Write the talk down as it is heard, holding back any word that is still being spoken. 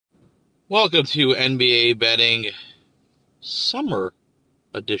Welcome to NBA Betting Summer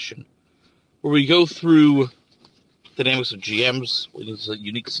Edition, where we go through the dynamics of GMs with these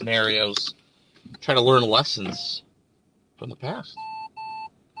unique scenarios, try to learn lessons from the past.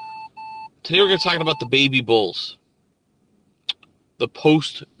 Today we're going to talk about the baby Bulls, the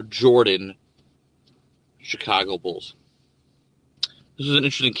post-Jordan Chicago Bulls. This was an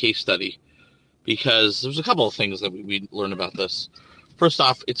interesting case study because there's a couple of things that we learned about this. First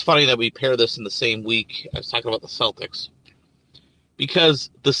off, it's funny that we pair this in the same week as talking about the Celtics, because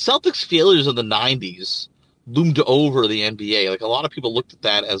the Celtics' failures in the 90s loomed over the NBA. Like, a lot of people looked at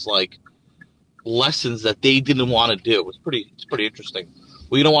that as like lessons that they didn't want to do. It's pretty interesting.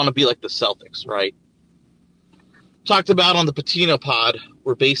 We don't want to be like the Celtics, right? Talked about on the Patino pod,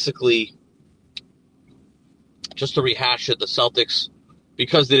 where basically, just to rehash it, the Celtics,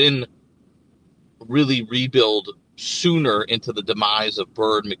 because they didn't really rebuild sooner into the demise of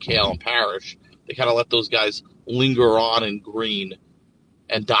Bird, McHale, and Parrish, they kind of let those guys linger on in green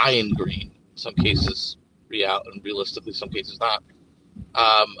and die in green. In some cases, and realistically, some cases not.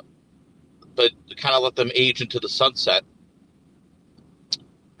 But kind of let them age into the sunset.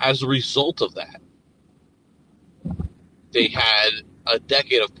 As a result of that, they had a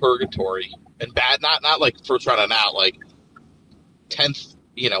decade of purgatory and bad, not like first round and out, like 10th,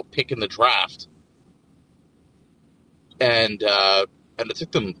 pick in the draft. And it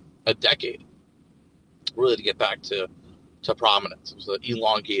took them a decade really to get back to prominence. It was an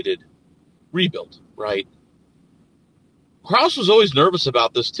elongated rebuild, right? Krause was always nervous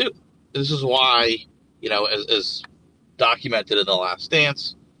about this too. This is why, as documented in The Last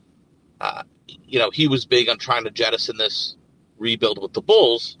Dance, he was big on trying to jettison this rebuild with the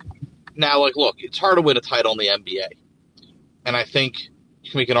Bulls. Now, look, it's hard to win a title in the NBA. And I think you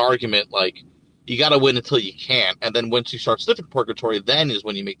can make an argument like, you got to win until you can't, and then once you start sniffing purgatory, then is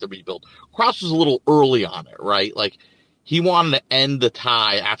when you make the rebuild. Krause was a little early on it, right? Like, he wanted to end the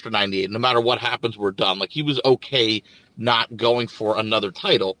tie after 98. No matter what happens, we're done. Like, he was okay not going for another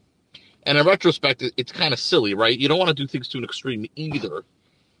title. And in retrospect, it's kind of silly, right? You don't want to do things to an extreme either,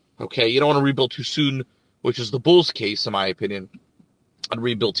 okay? You don't want to rebuild too soon, which is the Bulls' case, in my opinion, and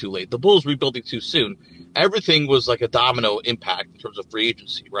rebuild too late. The Bulls rebuilding too soon. Everything was like a domino impact in terms of free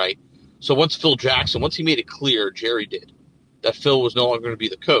agency, right? So once he made it clear, Jerry did, that Phil was no longer going to be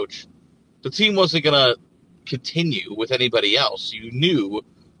the coach, the team wasn't going to continue with anybody else. You knew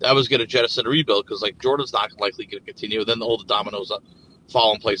that was going to jettison a rebuild because, Jordan's not likely going to continue. Then all the dominoes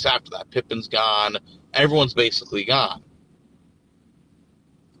fall in place after that. Pippen's gone. Everyone's basically gone.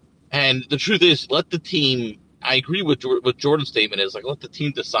 And the truth is, let the team – I agree with Jordan's statement is, let the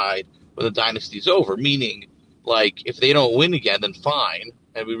team decide when the dynasty's over, meaning, if they don't win again, then fine.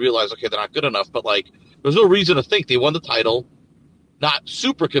 And we realize, okay, they're not good enough. But, there's no reason to think they won the title, not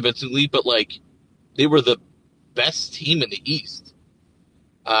super convincingly, but, they were the best team in the East.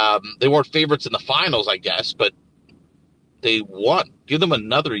 They weren't favorites in the finals, I guess, but they won. Give them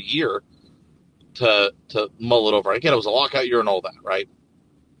another year to mull it over. Again, it was a lockout year and all that, right?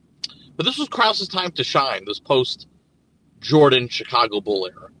 But this was Krause's time to shine, this post-Jordan Chicago Bull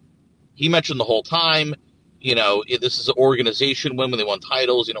era. He mentioned the whole time, this is an organization win when they won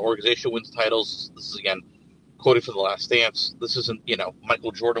titles. Organization wins titles. This is, again, quoting from The Last Dance. This isn't,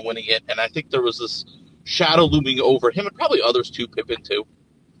 Michael Jordan winning it. And I think there was this shadow looming over him and probably others too, Pippen too,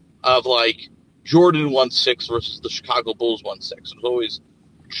 of Jordan won 6 versus the Chicago Bulls won 6. It was always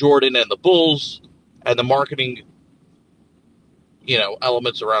Jordan and the Bulls, and the marketing,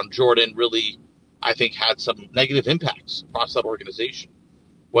 elements around Jordan really, I think, had some negative impacts across that organization,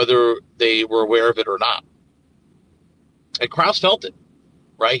 whether they were aware of it or not. And Krause felt it,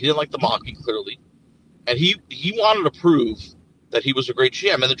 right? He didn't like the mocking, clearly. And he wanted to prove that he was a great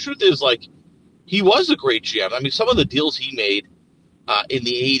GM. And the truth is, he was a great GM. I mean, some of the deals he made in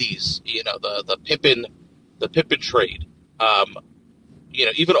the 80s, the Pippen trade,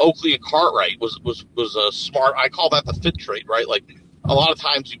 even Oakley and Cartwright was a smart, I call that the fit trade, right? A lot of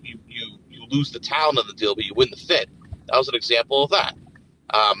times you lose the talent of the deal, but you win the fit. That was an example of that.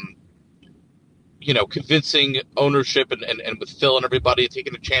 Convincing ownership and with Phil and everybody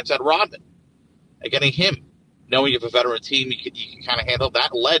taking a chance at Rodman and getting him, knowing you have a veteran team, you can kind of handle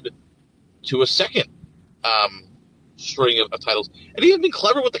that, led to a second string of titles. And even been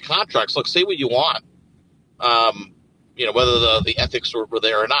clever with the contracts. Say what you want, whether the ethics were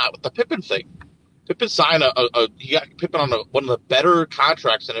there or not. With the Pippen thing, Pippen signed he got Pippen on one of the better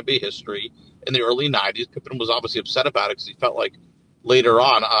contracts in NBA history in the early 90s. Pippen was obviously upset about it because he felt like later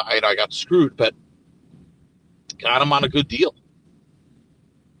on I got screwed, but got him on a good deal.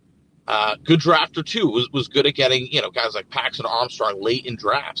 Good drafter too. Was good at getting guys like Paxson Armstrong late in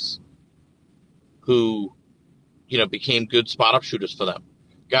drafts. who, became good spot-up shooters for them.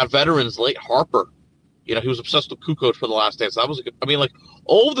 Got veterans, late Harper. He was obsessed with Kukoc for the last dance. That was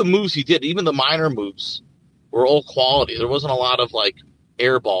all of the moves he did, even the minor moves, were all quality. There wasn't a lot of,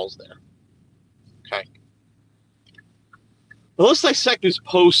 air balls there. Okay. But let's dissect his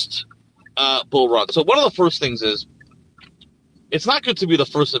post-Bull run. So one of the first things is, it's not good to be the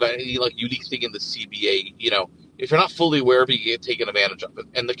first of any, unique thing in the CBA. If you're not fully aware of it, you get taken advantage of it.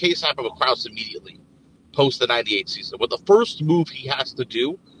 And the case happened with Krause immediately, post the 98 season. What the first move he has to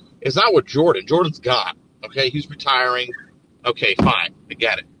do is not with Jordan. Jordan's gone. Okay, he's retiring. Okay, fine. I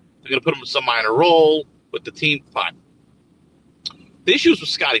get it. They're going to put him in some minor role with the team. Fine. The issue is with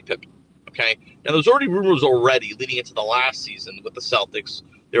Scottie Pippen. Okay, now there's already rumors leading into the last season with the Celtics.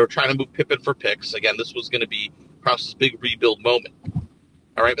 They were trying to move Pippen for picks. Again, this was going to be Krause's big rebuild moment.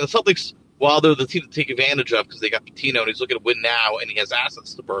 All right, but the Celtics, while they're the team to take advantage of because they got Pitino and he's looking to win now and he has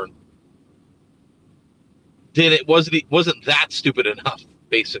assets to burn, wasn't that stupid enough,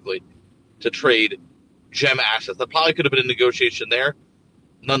 basically, to trade gem assets. That probably could have been a negotiation there.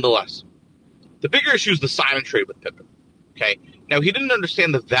 Nonetheless, the bigger issue is the sign and trade with Pippen. Okay, now he didn't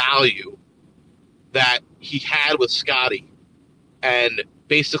understand the value that he had with Scottie, and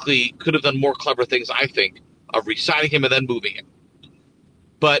basically could have done more clever things, I think, of re-signing him and then moving him.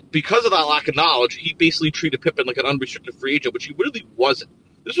 But because of that lack of knowledge, he basically treated Pippen like an unrestricted free agent, which he really wasn't.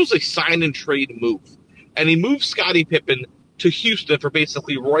 This was a sign and trade move. And he moved Scottie Pippen to Houston for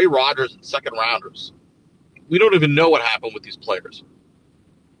basically Roy Rogers and second rounders. We don't even know what happened with these players.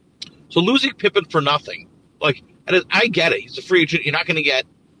 So losing Pippen for nothing, and I get it. He's a free agent. You're not going to get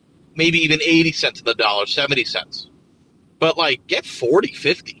maybe even 80 cents of the dollar, 70 cents. But get 40,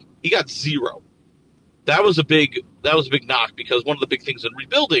 50. He got zero. That was a big knock, because one of the big things in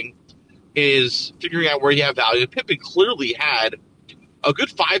rebuilding is figuring out where you have value. Pippen clearly had a good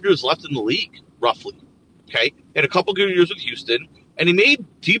 5 years left in the league, roughly. Okay, he had a couple good years with Houston, and he made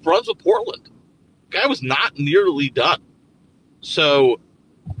deep runs with Portland. The guy was not nearly done. So,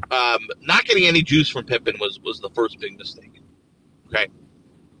 not getting any juice from Pippen was the first big mistake. Okay,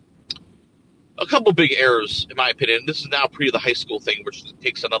 a couple big errors, in my opinion. This is now pre the high school thing, which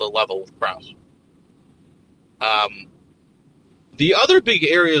takes another level with Krause. The other big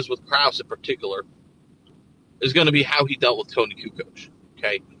areas with Krause in particular is going to be how he dealt with Toni Kukoc.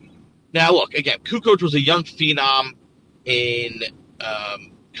 Okay. Now, look, again, Kukoc was a young phenom in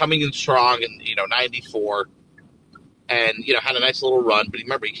coming in strong in 94, and had a nice little run. But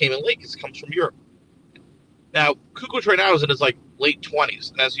remember, he came in late because he comes from Europe. Now, Kukoc right now is in his late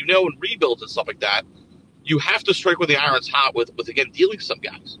 20s, and as you know, in rebuilds and stuff like that, you have to strike where the iron's hot with again dealing some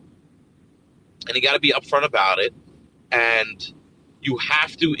guys, and you got to be upfront about it, and you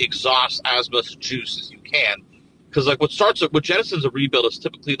have to exhaust as much juice as you can. Because what jettisons a rebuild is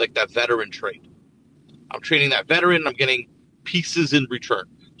typically that veteran trade. I'm trading that veteran, I'm getting pieces in return.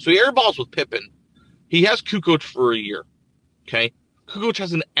 So he airballs with Pippen. He has Kukoc for a year. Okay? Kukoc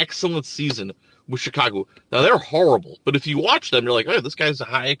has an excellent season with Chicago. Now, they're horrible, but if you watch them, you're like, oh, this guy's a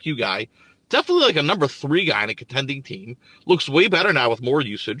high IQ guy. Definitely a number 3 guy in a contending team. Looks way better now with more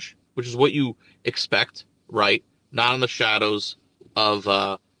usage, which is what you expect, right? Not in the shadows of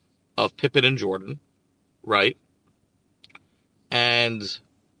Pippen and Jordan, right? And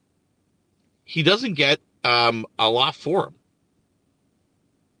he doesn't get a lot for him,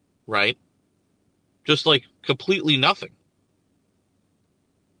 right? Just completely nothing.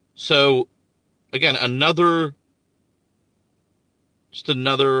 So, again, another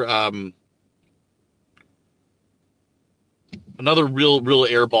real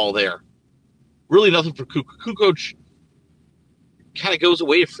air ball there. Really nothing for Kukoc. Kukoc kind of goes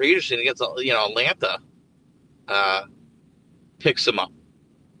away to free agency and gets Atlanta picks him up.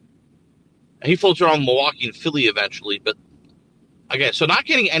 And he floats around Milwaukee and Philly eventually, but again, so not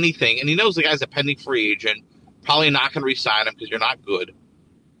getting anything, and he knows the guy's a pending free agent, probably not going to re-sign him because you're not good,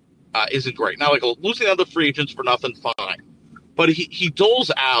 isn't great. Now, losing other free agents for nothing, fine. But he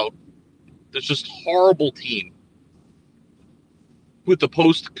doles out this just horrible team with the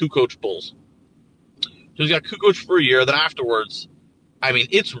post-Kukoc Bulls. So he's got Kukoc for a year, then afterwards,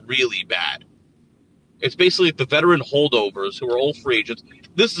 it's really bad. It's basically the veteran holdovers who are old free agents.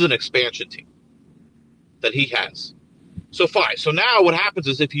 This is an expansion team that he has. So fine. So now what happens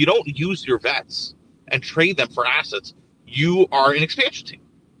is if you don't use your vets and trade them for assets, you are an expansion team.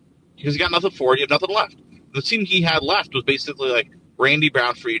 Because you got nothing for it, you have nothing left. The team he had left was basically Randy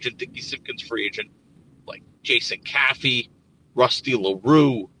Brown free agent, Dickie Simpkins free agent, Jason Caffey, Rusty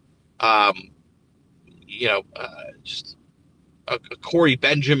LaRue, just a Corey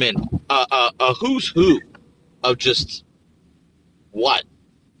Benjamin, a who's who of just what?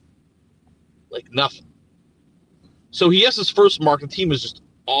 like nothing. So he has his first mark, and the team is just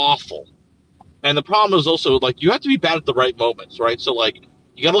awful. And the problem is also, like, you have to be bad at the right moments, right? So, like,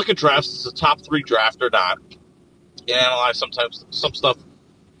 you got to look at drafts. Is a top 3 draft or not? And analyze sometimes some stuff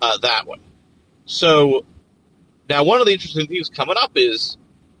that way. So, now one of the interesting things coming up is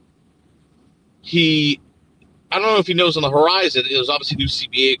I don't know if he knows on the horizon, there's obviously new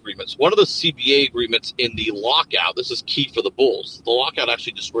CBA agreements. One of the CBA agreements in the lockout, this is key for the Bulls, the lockout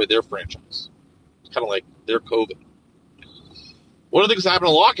actually destroyed their franchise. It's kind of like their COVID. One of the things that happened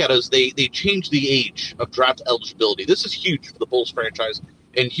in the lockout is they changed the age of draft eligibility. This is huge for the Bulls franchise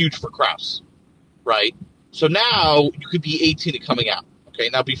and huge for Krause, right? So now you could be 18 and coming out. Okay,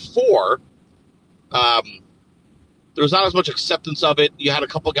 now before, there was not as much acceptance of it. You had a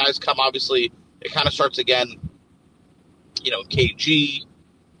couple guys come, obviously. It kind of starts again, KG,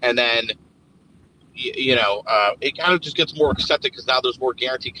 and then, it kind of just gets more accepted because now there's more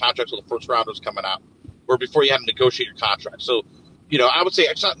guaranteed contracts with the first rounders coming out, where before you had to negotiate your contract. So, I would say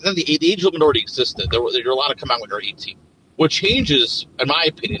the age limit already existed. There were a lot of come out when you're 18. What changes, in my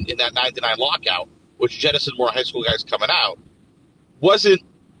opinion, in that 99 lockout, which jettisoned more high school guys coming out,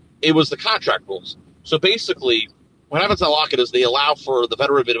 it was the contract rules. So basically, what happens in the lockout is they allow for the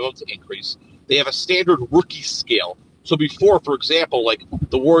veteran minimum to increase. They have a standard rookie scale. So before, for example, like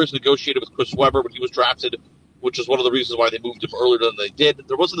the Warriors negotiated with Chris Webber when he was drafted, which is one of the reasons why they moved him earlier than they did.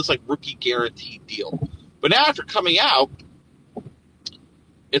 There wasn't this like rookie guaranteed deal. But now after coming out,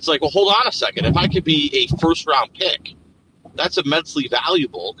 it's like, well, hold on a second. If I could be a first round pick, that's immensely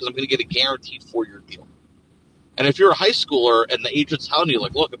valuable because I'm going to get a guaranteed 4-year deal. And if you're a high schooler and the agent's telling you,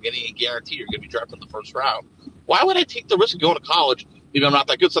 like, look, I'm getting a guarantee you're going to be drafted in the first round, why would I take the risk of going to college if I'm not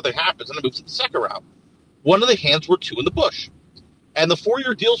that good? Something happens and I move to the second round. One of the hands were 2 in the bush. And the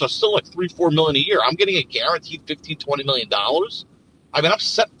 4-year deals are still like $3-4 million a year. I'm getting a guaranteed $15-20 million. I mean, I'm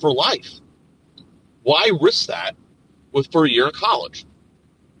set for life. Why risk that for a year in college?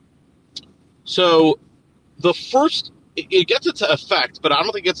 So it gets into effect, but I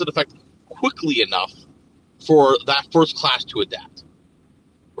don't think it gets into effect quickly enough for that first class to adapt.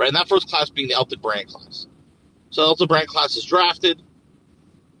 Right? And that first class being the Elton Brand class. So the Elton Brand class is drafted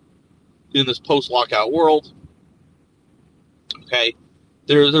in this post-lockout world. Okay?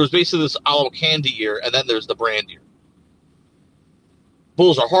 There's basically this Aloe Candy year, and then there's the Brand year.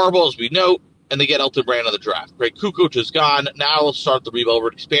 Bulls are horrible, as we note, and they get Elton Brand in the draft. Great, Kukoc is gone. Now let's start the rebuild. We're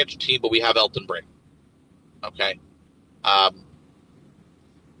an expansion team, but we have Elton Brand. Okay?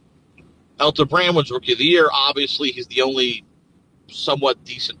 Elton Brand wins Rookie of the Year. Obviously, he's the only somewhat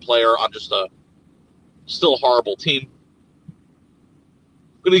decent player on just a still horrible team.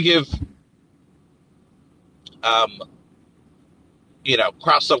 I'm going to give,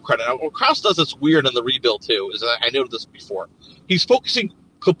 Krause some credit. Now, what Krause does that's weird in the rebuild, too, is I noted this before. He's focusing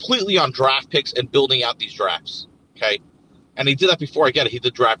completely on draft picks and building out these drafts, okay? And he did that before. I get it. He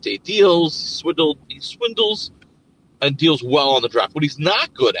did draft day deals. He swindles and deals well on the draft. What he's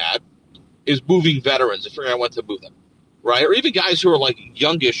not good at is moving veterans and figuring out when to move them, right? Or even guys who are like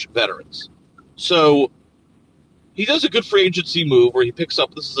youngish veterans. So he does a good free agency move where he picks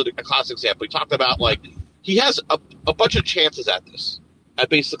up, this is a classic example. He talked about like, he has a bunch of chances at this, at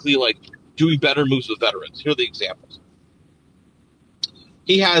basically like doing better moves with veterans. Here are the examples.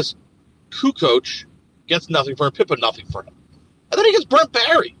 He has Kukoc, gets nothing for him, Pippen nothing for him. And then he gets Brent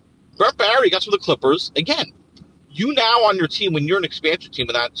Barry. Brent Barry gets from the Clippers. Again, you now on your team, when you're an expansion team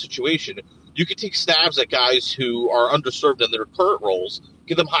in that situation, you can take stabs at guys who are underserved in their current roles,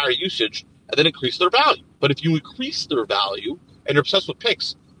 give them higher usage, and then increase their value. But if you increase their value and you're obsessed with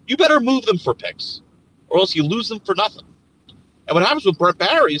picks, you better move them for picks, or else you lose them for nothing. And what happens with Brent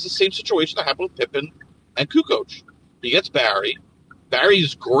Barry is the same situation that happened with Pippen and Kukoc. He gets Barry. Barry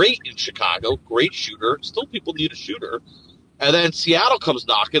is great in Chicago, great shooter. Still people need a shooter. And then Seattle comes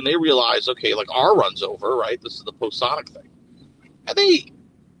knocking. They realize, okay, like our run's over, right? This is the post-Sonic thing. And they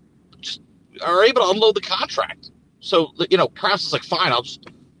just are able to unload the contract. So, Krause is like, fine,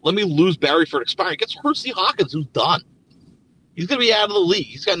 let me lose Barry for an expiry. He gets Hersey Hawkins, who's done. He's going to be out of the league.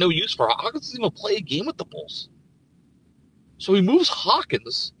 He's got no use for Hawkins. Doesn't even play a game with the Bulls. So he moves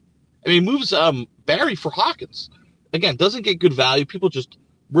Hawkins. He moves Barry for Hawkins. Again, doesn't get good value. People just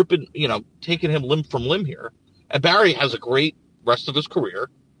ripping, taking him limb from limb here. And Barry has a great rest of his career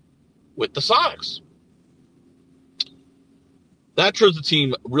with the Sonics. That turns the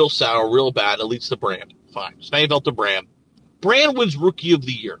team real sour, real bad. It leads to Brand. Fine. So now you have Brand. Brand wins Rookie of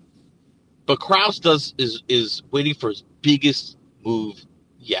the Year. But Krause is waiting for his biggest move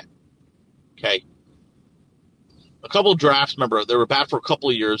yet. Okay? A couple of drafts, remember, they were bad for a couple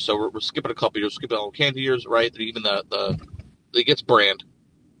of years, so we're skipping a couple of years, skipping all candy years, right? Even they gets Brand.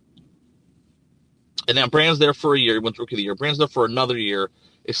 And now Brand's there for a year. He went Rookie of the Year. Brand's there for another year.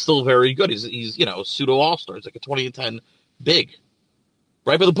 Is still very good. He's a pseudo all-star. He's like a 20-10 big,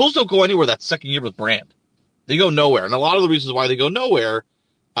 right? But the Bulls don't go anywhere that second year with Brand. They go nowhere. And a lot of the reasons why they go nowhere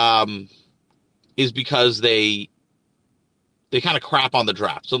is because they kind of crap on the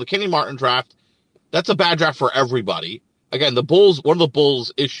draft. So the Kenny Martin draft, that's a bad draft for everybody. Again, one of the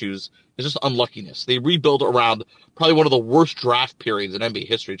Bulls' issues is just unluckiness. They rebuild around probably one of the worst draft periods in NBA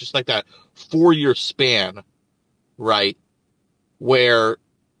history, just like that 4-year span, right, where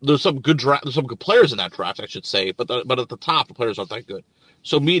there's some good players in that draft, I should say, but at the top, the players aren't that good.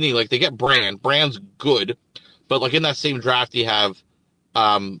 So meaning, like, they get Brand's good, but like in that same draft, you have,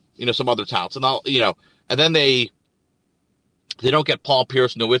 some other talents, and then they don't get Paul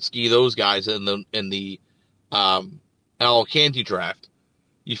Pierce, Nowitzki, those guys in the Al Candy draft.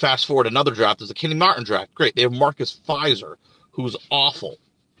 You fast forward another draft, there's a Kenny Martin draft. Great. They have Marcus Fizer, who's awful.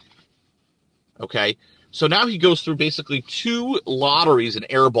 Okay. So now he goes through basically 2 lotteries and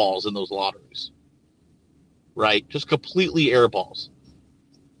air balls in those lotteries. Right? Just completely air balls.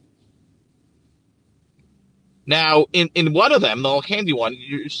 Now, in one of them, the Al Candy one,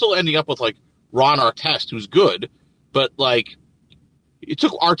 you're still ending up with like Ron Artest, who's good, but like it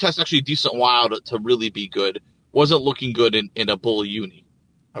took Artest actually a decent while to really be good. Wasn't looking good in a Bull uni.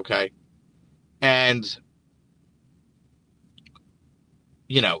 Okay. And,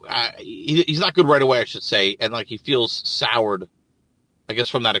 he's not good right away, I should say. And like he feels soured, I guess,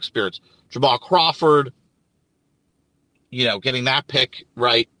 from that experience. Jamal Crawford, getting that pick,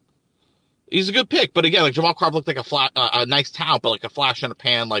 right? He's a good pick. But again, like Jamal Crawford looked like a nice talent, but like a flash in a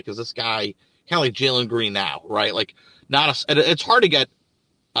pan. Like, is this guy kind of like Jalen Green now, right? Like, it's hard to get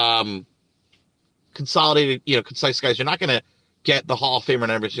consolidated, concise guys. You're not going to get the Hall of Famer in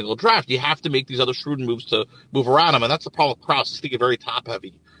every single draft. You have to make these other shrewd moves to move around him, and that's the problem with Krause. He's thinking very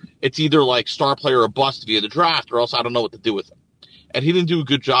top-heavy. It's either like star player or bust via the draft, or else I don't know what to do with him. And he didn't do a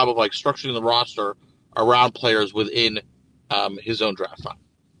good job of like structuring the roster around players within his own draft fund.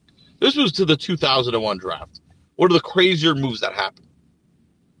 This was to the 2001 draft. What are the crazier moves that happened?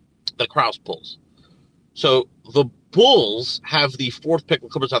 The Krause pulls. So the Bulls have the 4th pick. The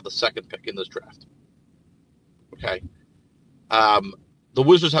Clippers have the 2nd pick in this draft. Okay. The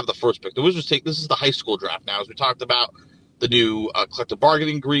Wizards have the 1st pick. The Wizards this is the high school draft now, as we talked about, the new collective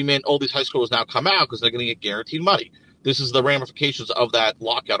bargaining agreement. All these high schools now come out because they're going to get guaranteed money. This is the ramifications of that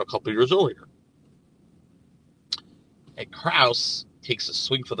lockout a couple of years earlier. And Krause takes a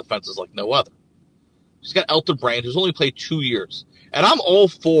swing for the fences like no other. He's got Elton Brand, who's only played 2 years. And I'm all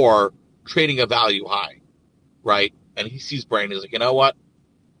for trading a value high, right? And he sees Brand, he's like, you know what?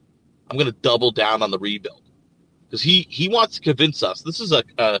 I'm going to double down on the rebuild. Because he wants to convince us. This is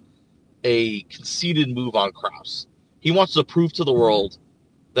a conceited move on Krause. He wants to prove to the world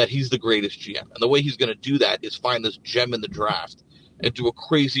that he's the greatest GM. And the way he's going to do that is find this gem in the draft and do a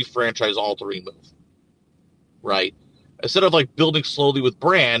crazy franchise-altering move. Right? Instead of like building slowly with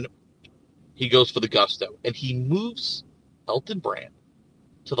Brand, he goes for the gusto. And he moves Elton Brand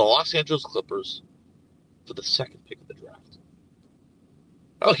to the Los Angeles Clippers for the 2nd pick of the draft.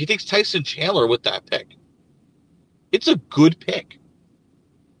 Oh, he takes Tyson Chandler with that pick. It's a good pick.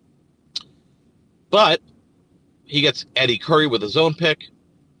 But he gets Eddie Curry with his own pick.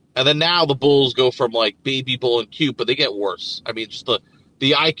 And then now the Bulls go from like baby bull and cute, but they get worse. I mean, just the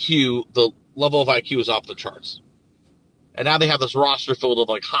IQ, the level of IQ is off the charts. And now they have this roster filled with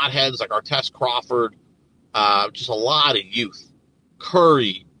like hotheads like Artest, Crawford, just a lot of youth.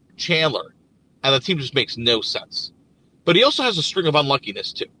 Curry, Chandler. And the team just makes no sense. But he also has a string of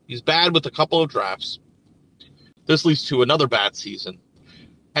unluckiness too. He's bad with a couple of drafts. This leads to another bad season.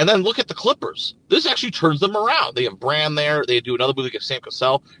 And then look at the Clippers. This actually turns them around. They have Brand there. They do another move against Sam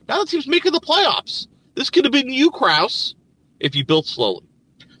Cassell. Now the team's making the playoffs. This could have been you, Krause, if you built slowly.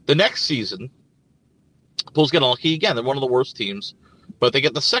 The next season, Bulls get unlucky again. They're one of the worst teams, but they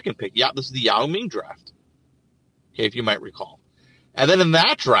get the 2nd pick. Yeah, this is the Yao Ming draft. Okay, if you might recall. And then in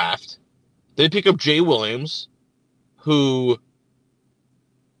that draft, they pick up Jay Williams, who,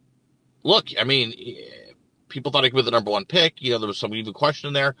 look, I mean, people thought he could be the number 1 pick. There was some even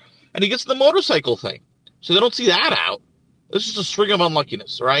question there. And he gets the motorcycle thing. So they don't see that out. This is a string of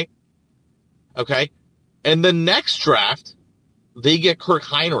unluckiness, right? Okay. And the next draft, they get Kirk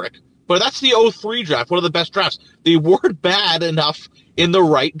Heinrich. But that's the 03 draft, one of the best drafts. They weren't bad enough in the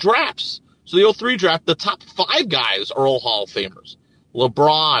right drafts. So the 03 draft, the top 5 guys are all Hall of Famers.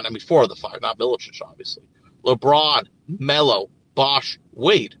 LeBron, 4 of the 5, not Milicic, obviously. LeBron, Melo, Bosh,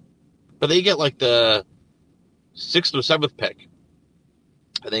 Wade. But they get like the 6th or 7th pick.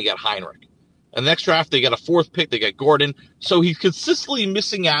 And they get Heinrich. And the next draft, they get a 4th pick. They get Gordon. So he's consistently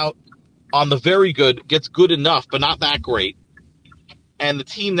missing out on the very good, gets good enough, but not that great. And the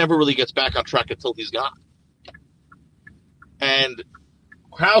team never really gets back on track until he's gone. And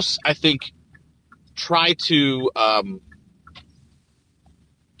Krause, I think, tried to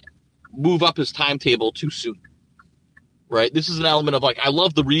move up his timetable too soon. Right? This is an element of like, I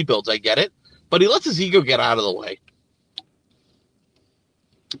love the rebuilds, I get it, but he lets his ego get out of the way.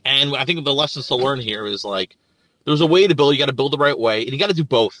 And I think the lessons to learn here is like, there's a way to build. You got to build the right way, and you got to do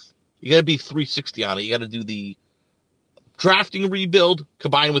both. You got to be 360 on it. You got to do the drafting rebuild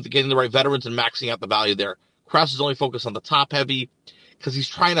combined with getting the right veterans and maxing out the value there. Krause is only focused on the top heavy because he's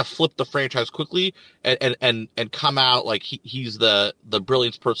trying to flip the franchise quickly and come out like he's the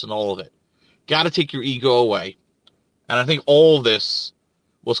brilliance person, all of it. Got to take your ego away. And I think all of this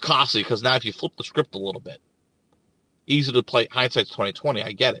was costly because now if you flip the script a little bit, easy to play, hindsight's 2020,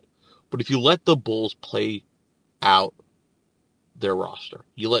 I get it. But if you let the Bulls play out their roster,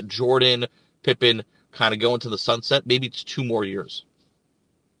 you let Jordan, Pippen kind of go into the sunset, maybe it's 2 more years.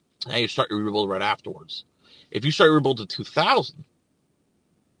 And you start your rebuild right afterwards. If you start your rebuild in 2000,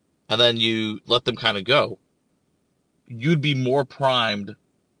 and then you let them kind of go, you'd be more primed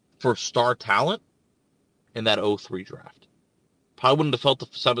for star talent in that 03 draft. Probably wouldn't have felt the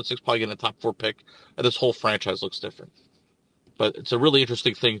 7-6 probably getting a top 4 pick, and this whole franchise looks different. But it's a really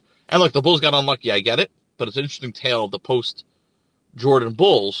interesting thing. And look, the Bulls got unlucky, I get it, but it's an interesting tale of the post-Jordan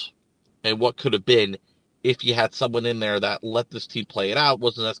Bulls and what could have been if you had someone in there that let this team play it out,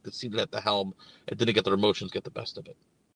 wasn't as conceited at the helm, and didn't get their emotions get the best of it.